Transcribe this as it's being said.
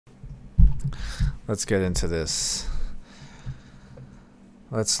Let's get into this.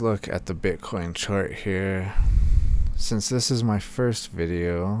 Let's look at the Bitcoin chart here. Since this is my first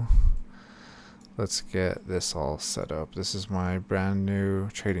video, let's get this all set up. This is my brand new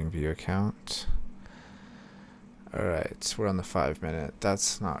TradingView account. Alright, we're on the 5 minute.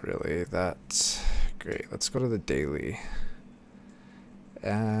 That's not really that great. Let's go to the daily.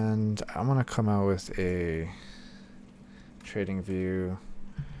 And I'm gonna come out with a TradingView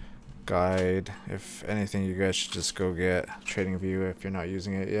guide. If anything, you guys should just go get TradingView if you're not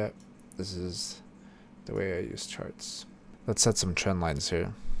using it yet. This is the way I use charts. Let's set some trend lines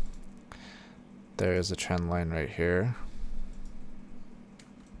here. There is a trend line right here.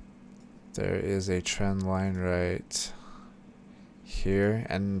 There is a trend line right here.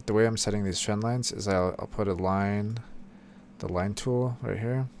 And the way I'm setting these trend lines is I'll put a line, the line tool right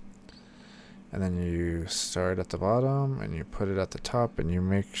here. And then you start at the bottom and you put it at the top, and you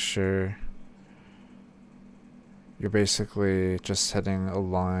make sure you're basically just setting a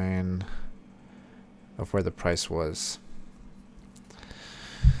line of where the price was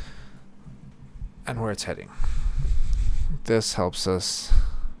and where it's heading. This helps us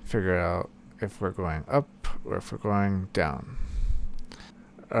figure out if we're going up or if we're going down.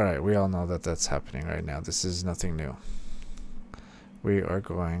 Alright, we all know that that's happening right now. This is nothing new. We are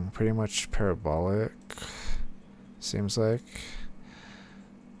going pretty much parabolic, seems like.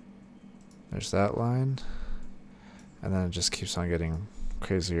 There's that line. And then it just keeps on getting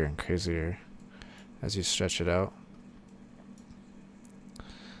crazier and crazier as you stretch it out.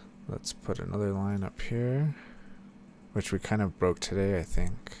 Let's put another line up here, which we kind of broke today, I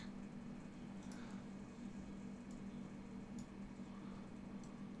think.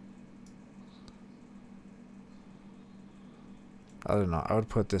 I don't know, I would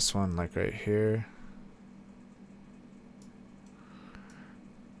put this one like right here.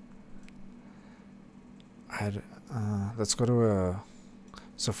 Let's go to a,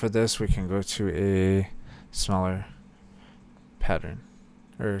 so for this we can go to a smaller pattern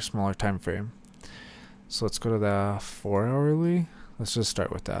or smaller time frame. So let's go to the 4 hourly. Let's just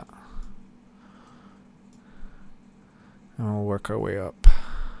start with that. And we'll work our way up.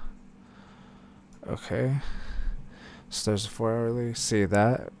 Okay. So there's a 4 hourly. See,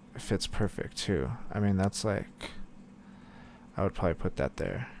 that fits perfect too. I mean, that's like, I would probably put that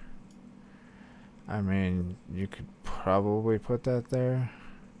there. I mean, you could probably put that there,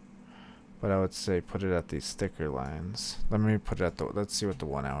 but I would say put it at these thicker lines. Let me put it at the, let's see what the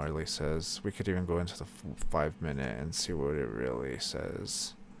 1 hourly says. We could even go into the 5 minute and see what it really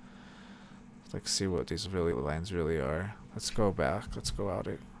says. Like, see what these lines really are. Let's go back. Let's go out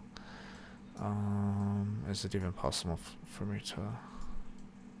it. Is it even possible for me to,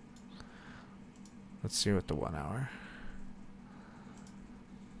 let's see what the 1 hour.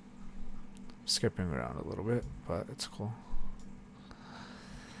 Skipping around a little bit, but it's cool.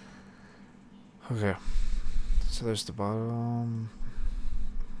 Okay, so there's the bottom.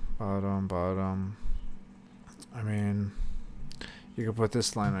 I mean, you could put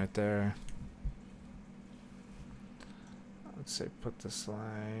this line right there. Let's say put this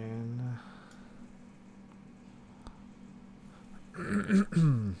line.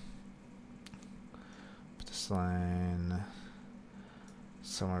 Put this line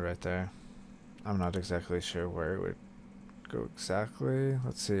somewhere right there. I'm not exactly sure where it would go exactly.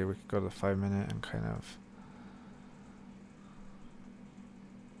 Let's see, we could go to the 5 minute and kind of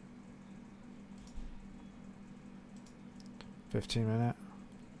 $15 minute.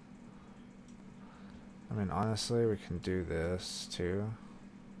 I mean, honestly, we can do this too.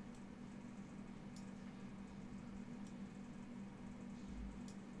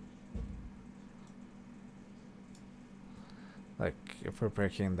 Like, if we're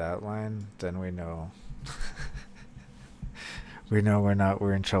breaking that line, then we know we know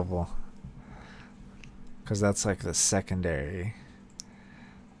we're in trouble, because that's like the secondary.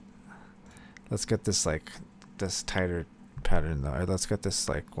 Let's get this like this tighter pattern though, or let's get this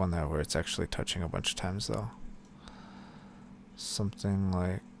like one that where it's actually touching a bunch of times though. Something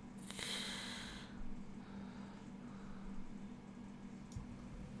like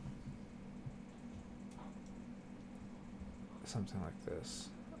something like this.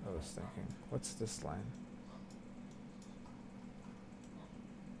 I was thinking, what's this line?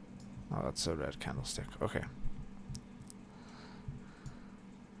 Oh, that's a red candlestick. Okay.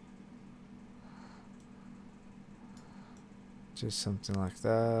 Do something like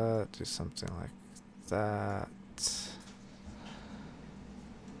that. Do something like that.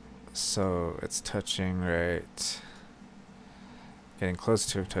 So it's touching right. Getting close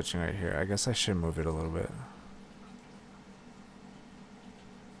to touching right here. I guess I should move it a little bit.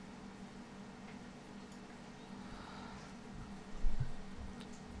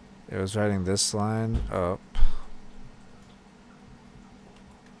 It was riding this line up.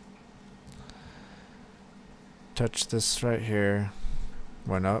 Touched this right here.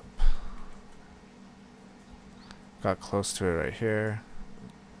 Went up. Got close to it right here.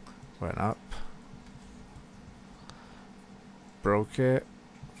 Went up. Broke it.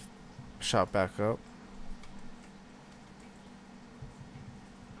 Shot back up.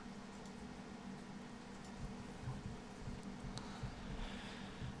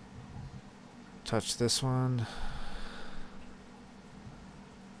 Touch this one.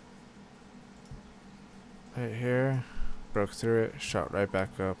 Right here. Broke through it. Shot right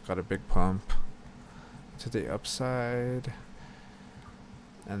back up. Got a big pump to the upside.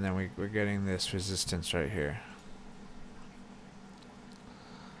 And then we're getting this resistance right here.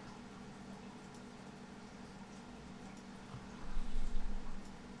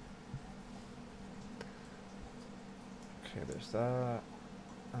 Okay, there's that.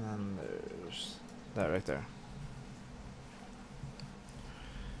 And then there's that right there.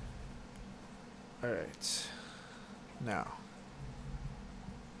 Alright. Now.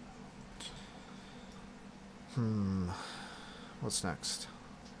 What's next?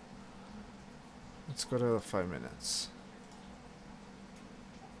 Let's go to 5 minutes.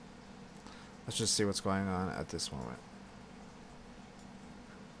 Let's just see what's going on at this moment.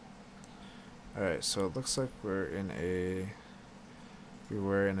 Alright, so it looks like we were in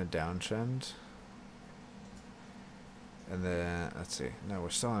a downtrend. And then, let's see. No, we're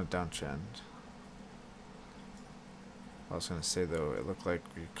still in a downtrend. I was going to say, though, it looked like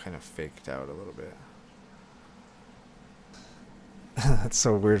we kind of faked out a little bit. That's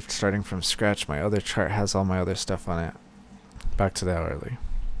so weird starting from scratch. My other chart has all my other stuff on it. Back to the hourly.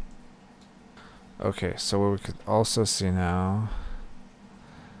 Okay, so what we could also see now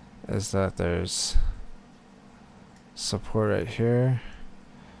is that there's support right here,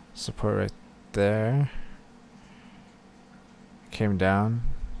 support right there, came down,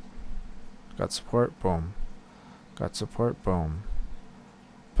 got support, boom, got support, boom,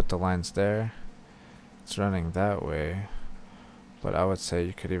 put the lines there. It's running that way, but I would say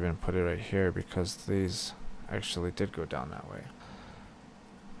you could even put it right here because these actually did go down that way.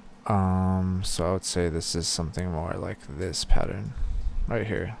 So I would say this is something more like this pattern right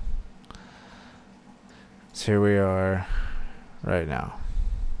here. So here we are right now.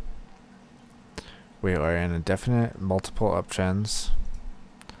 We are in a definite multiple uptrends.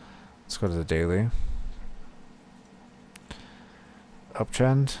 Let's go to the daily.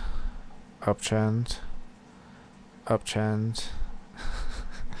 Uptrend, uptrend, uptrend,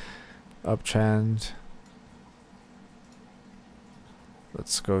 uptrend.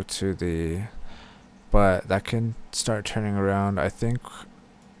 Let's go to the, but that can start turning around. I think,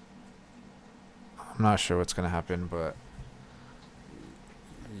 I'm not sure what's gonna happen, but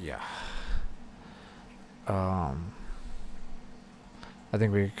yeah. I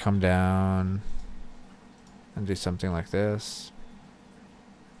think we could come down and do something like this.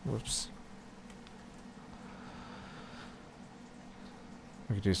 Whoops.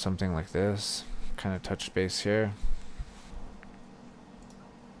 We could do something like this, kind of touch base here.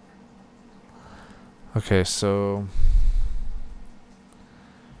 Okay, so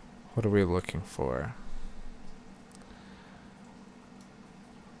what are we looking for?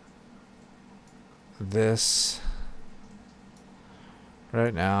 This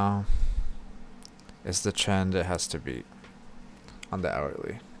right now is the trend it has to beat on the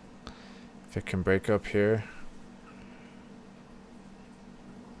hourly. If it can break up here,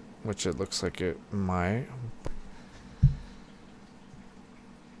 which it looks like it might,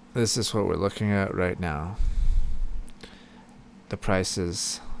 this is what we're looking at right now. The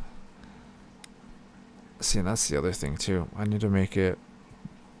prices. See, and that's the other thing too. I need to make it.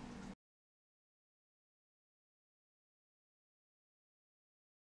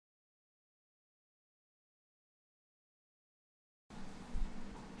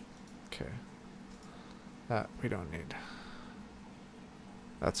 Okay. That we don't need.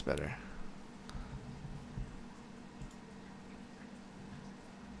 That's better.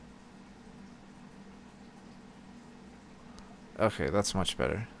 Okay, that's much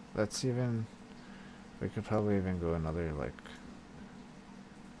better. Let's even, we could probably even go another, like,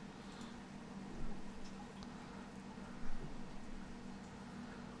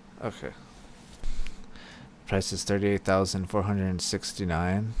 okay. Price is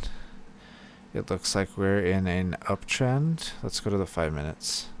 38,469. It looks like we're in an uptrend. Let's go to the 5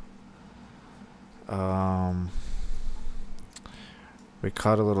 minutes. We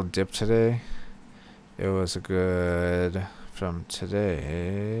caught a little dip today. It was a good, from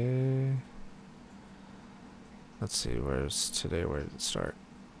today. Let's see, where's today? Where did it start?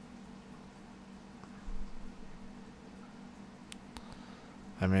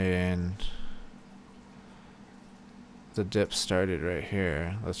 I mean, the dip started right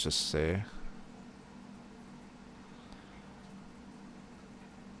here, let's just say.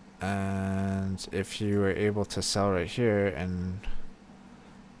 And if you were able to sell right here and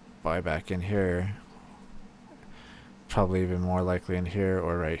buy back in here, probably even more likely in here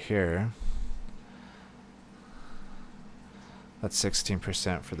or right here, that's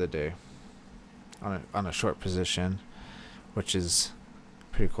 16% for the day on a short position, which is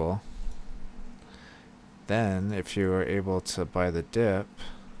pretty cool. Then if you were able to buy the dip,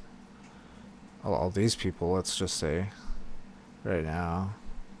 all these people, let's just say right now,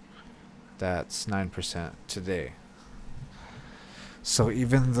 that's 9% today. So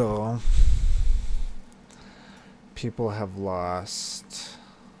even though people have lost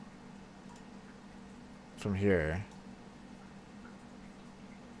from here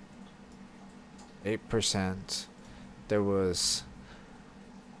 8%, there was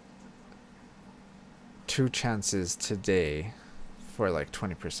 2 chances today for like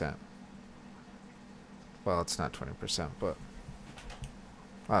 20%. Well, it's not 20%, but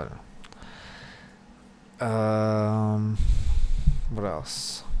I don't know. What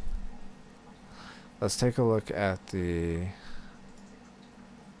else? Let's take a look at the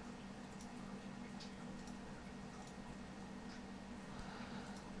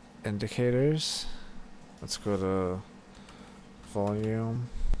indicators. Let's go to volume.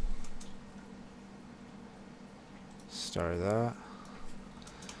 Start that.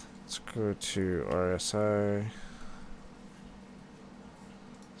 Let's go to RSI.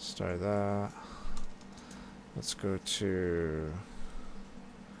 Start that. Let's go to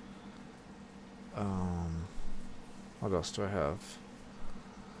what else do I have?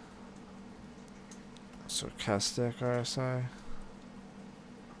 Stochastic RSI.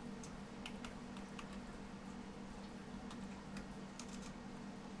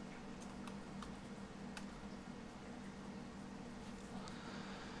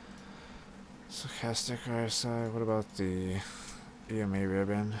 Stochastic RSI. What about the EMA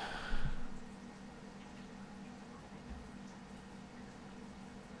ribbon?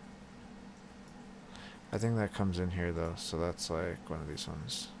 I think that comes in here though, so that's like one of these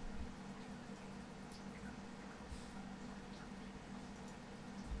ones.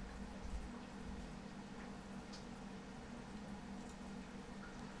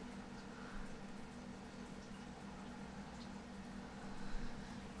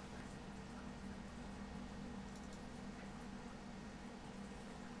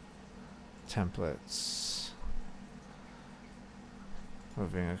 Templates.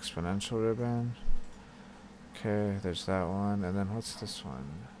 Moving exponential ribbon. Okay, there's that one, and then what's this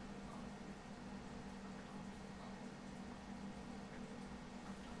one?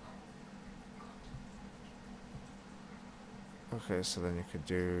 Okay, so then you could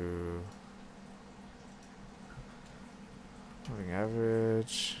do moving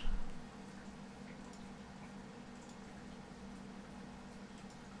average.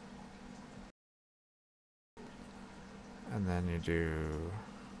 And then you do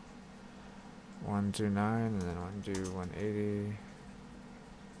 129, and then undo 180.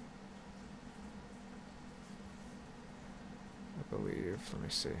 I believe. Let me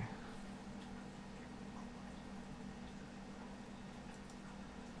see.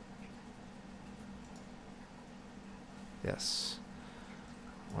 Yes.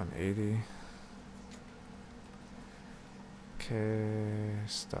 180. Okay,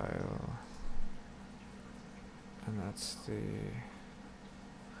 style. And that's the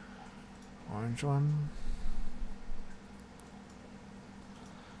orange one.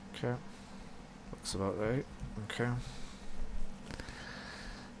 Okay. Looks about right. Okay.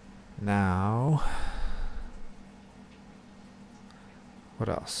 Now, what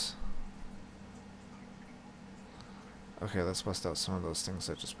else? Okay, let's bust out some of those things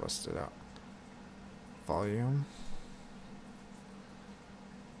I just busted out. Volume.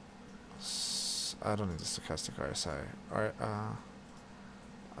 I don't need the stochastic RSI.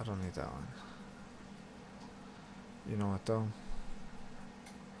 I don't need that one. You know what though?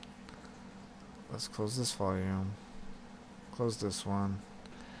 Let's close this volume. Close this one.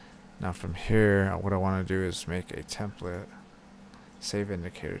 Now from here, what I want to do is make a template. Save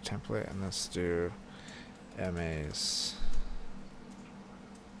indicator template, and let's do MAs.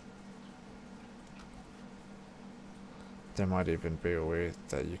 There might even be a way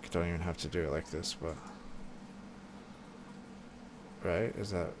that you don't even have to do it like this, but right?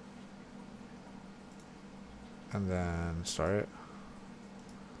 Is that? And then start it.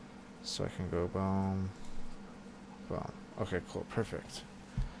 So I can go boom, boom. Okay, cool, perfect.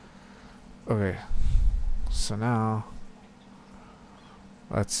 Okay, so now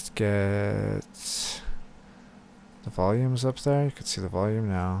Let's get the volumes up there. You can see the volume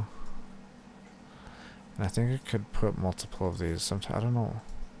now. And I think I could put multiple of these. Sometimes, I don't know.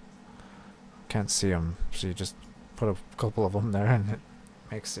 Can't see them. So you just put a couple of them there and it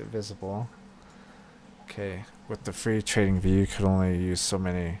makes it visible. Okay, with the free trading view, you could only use so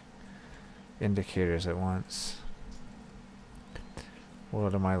many indicators at once.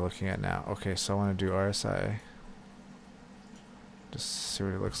 What am I looking at now? Okay, so I want to do RSI. Just see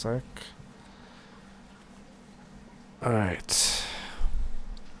what it looks like. Alright.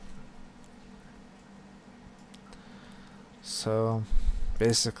 So,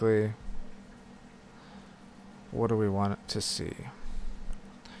 basically, what do we want it to see?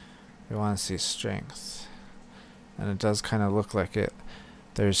 We want to see strength. And it does kind of look like it.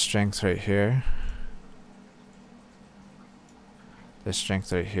 There's strength right here. There's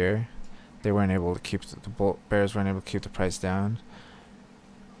strength right here. They weren't able to keep the bears weren't able to keep the price down.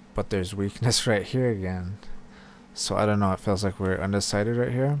 But there's weakness right here again. So I don't know, it feels like we're undecided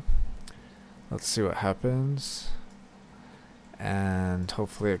right here. Let's see what happens. And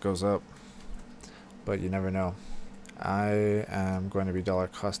hopefully it goes up. But you never know. I am going to be dollar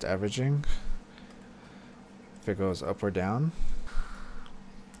cost averaging. If it goes up or down.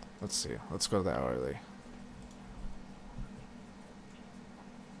 Let's see. Let's go to the hourly.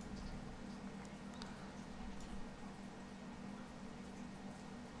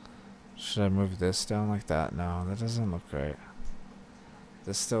 Should I move this down like that? No, that doesn't look right.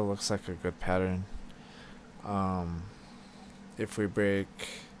 This still looks like a good pattern. If we break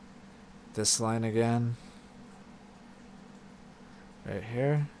this line again, right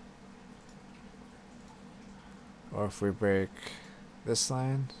here, or if we break this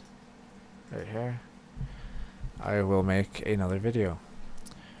line right here, I will make another video.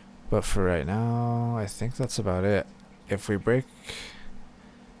 But for right now, I think that's about it. If we break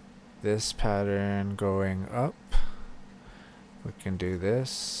this pattern going up, we can do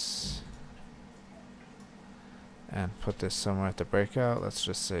this and put this somewhere at the breakout. Let's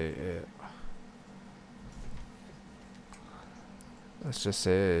just say it. Let's just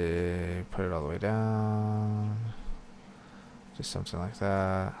say put it all the way down. Just something like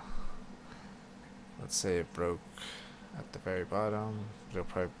that. Let's say it broke at the very bottom. It'll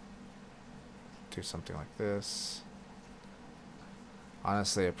probably do something like this.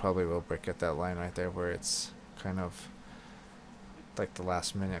 Honestly, it probably will break at that line right there where it's kind of like the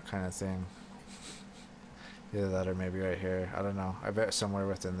last minute kind of thing. Either that or maybe right here. I don't know. I bet somewhere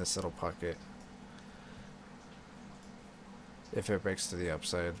within this little pocket. If it breaks to the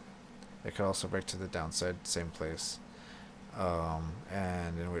upside. It could also break to the downside, same place.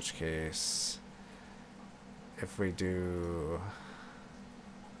 And in which case, if we do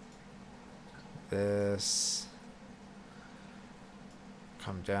this,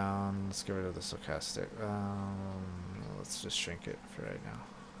 come down, let's get rid of the stochastic. Let's just shrink it for right now.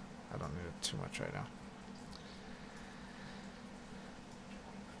 I don't need it too much right now.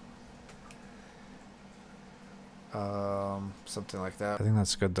 Something like that. I think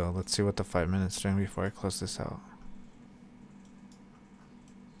that's good though. Let's see what the 5 minutes doing before I close this out.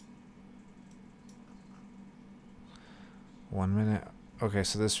 One minute. Okay,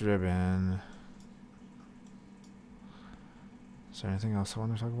 so this ribbon. Is there anything else I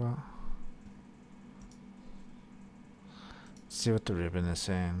want to talk about? Let's see what the ribbon is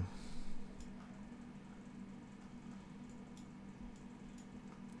saying.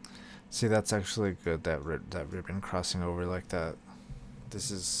 See, that's actually good, that ribbon crossing over like that. This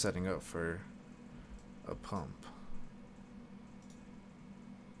is setting up for a pump.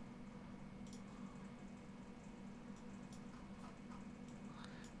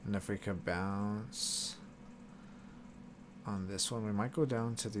 And if we can bounce on this one, we might go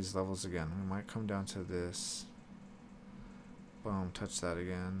down to these levels again. We might come down to this. Boom, touch that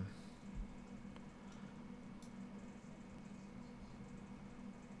again.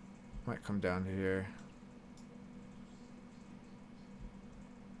 Might come down to here.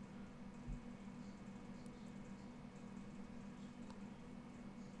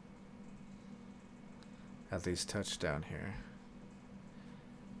 At least touch down here.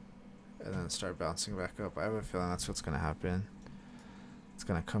 And then start bouncing back up. I have a feeling that's what's going to happen. It's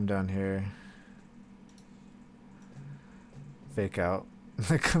going to come down here. Fake out.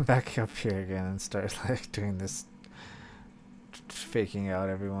 Come back up here again and start like doing this. Faking out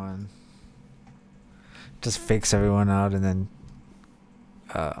everyone. Just fakes everyone out and then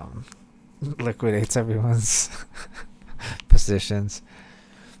liquidates everyone's positions.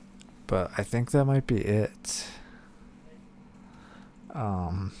 But I think that might be it.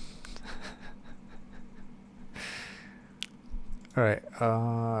 Alright,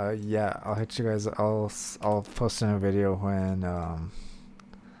 yeah, I'll hit you guys. I'll post in a video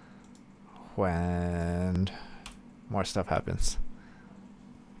when more stuff happens.